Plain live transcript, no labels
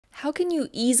How can you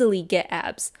easily get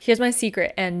abs? Here's my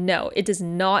secret, and no, it does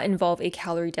not involve a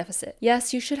calorie deficit.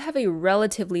 Yes, you should have a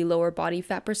relatively lower body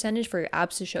fat percentage for your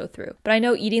abs to show through, but I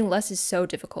know eating less is so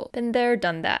difficult. Been there,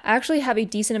 done that. I actually have a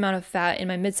decent amount of fat in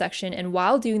my midsection, and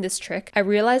while doing this trick, I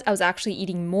realized I was actually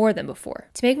eating more than before.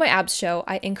 To make my abs show,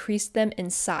 I increased them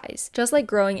in size. Just like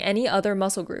growing any other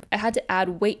muscle group, I had to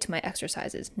add weight to my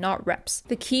exercises, not reps.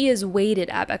 The key is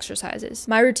weighted ab exercises.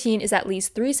 My routine is at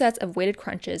least 3 sets of weighted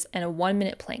crunches and a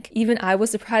 1-minute plank. Even I was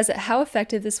surprised at how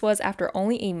effective this was after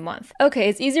only a month. Okay,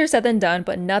 it's easier said than done,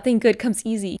 but nothing good comes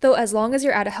easy. Though as long as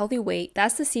you're at a healthy weight,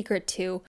 that's the secret too.